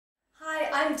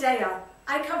I'm Daya.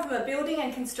 I come from a building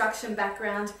and construction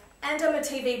background and I'm a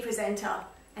TV presenter,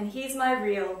 and here's my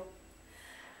reel.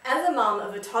 As a mum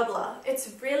of a toddler, it's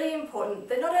really important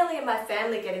that not only am my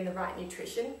family getting the right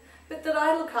nutrition, but that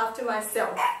I look after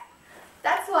myself.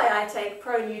 That's why I take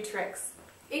Pro Nutrex.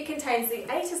 It contains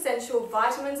the 8 essential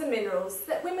vitamins and minerals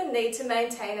that women need to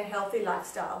maintain a healthy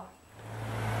lifestyle.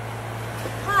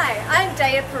 Hi, I'm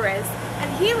Daya Perez,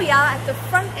 and here we are at the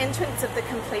front entrance of the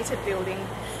completed building.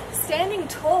 Standing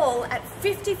tall at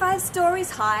 55 stories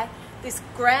high, this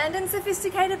grand and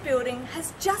sophisticated building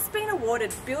has just been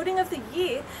awarded Building of the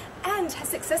Year and has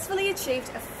successfully achieved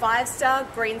a 5-star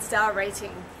Green Star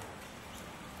rating.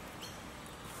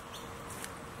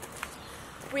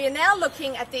 We are now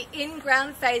looking at the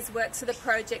in-ground phase works of the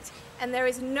project, and there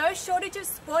is no shortage of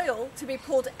spoil to be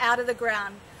pulled out of the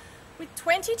ground. With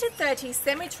 20 to 30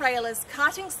 semi-trailers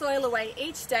carting soil away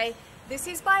each day, this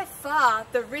is by far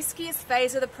the riskiest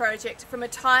phase of the project from a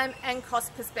time and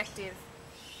cost perspective.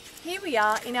 Here we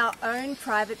are in our own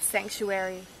private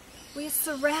sanctuary. We are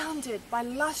surrounded by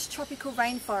lush tropical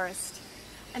rainforest,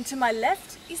 and to my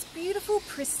left is beautiful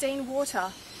pristine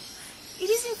water. It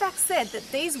is in fact said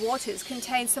that these waters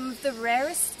contain some of the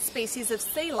rarest species of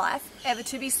sea life ever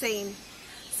to be seen.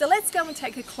 So let's go and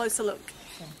take a closer look.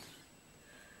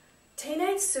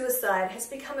 Teenage suicide has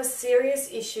become a serious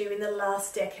issue in the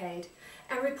last decade,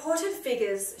 and reported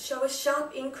figures show a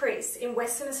sharp increase in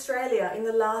Western Australia in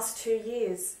the last 2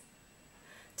 years.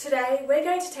 Today, we're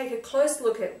going to take a close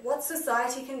look at what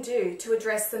society can do to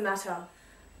address the matter.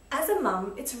 As a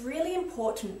mum, it's really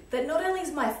important that not only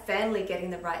is my family getting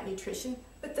the right nutrition,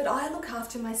 but that I look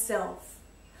after myself.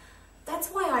 That's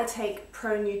why I take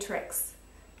Pro Nutrex.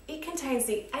 It contains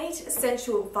the 8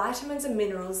 essential vitamins and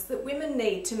minerals that women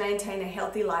need to maintain a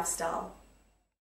healthy lifestyle.